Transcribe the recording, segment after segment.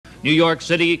New York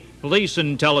City police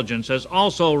intelligence has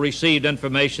also received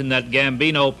information that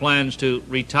Gambino plans to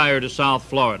retire to South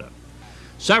Florida.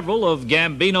 Several of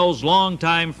Gambino's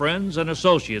longtime friends and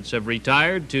associates have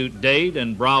retired to Dade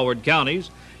and Broward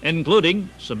counties, including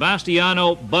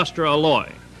Sebastiano Buster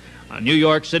Aloi, a New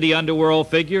York City underworld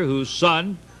figure whose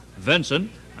son, Vincent,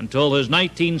 until his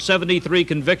 1973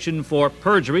 conviction for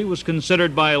perjury, was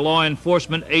considered by law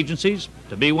enforcement agencies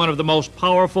to be one of the most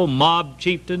powerful mob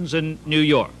chieftains in New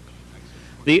York.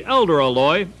 The elder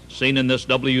Aloi, seen in this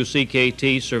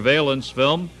WCKT surveillance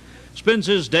film, spends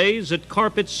his days at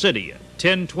Carpet City at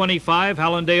 1025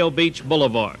 Hallandale Beach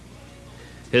Boulevard.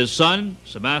 His son,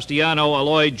 Sebastiano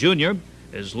Aloi Jr.,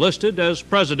 is listed as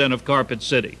president of Carpet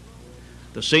City.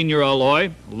 The senior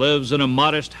Aloi lives in a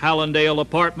modest Hallandale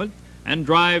apartment and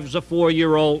drives a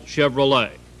 4-year-old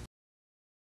Chevrolet.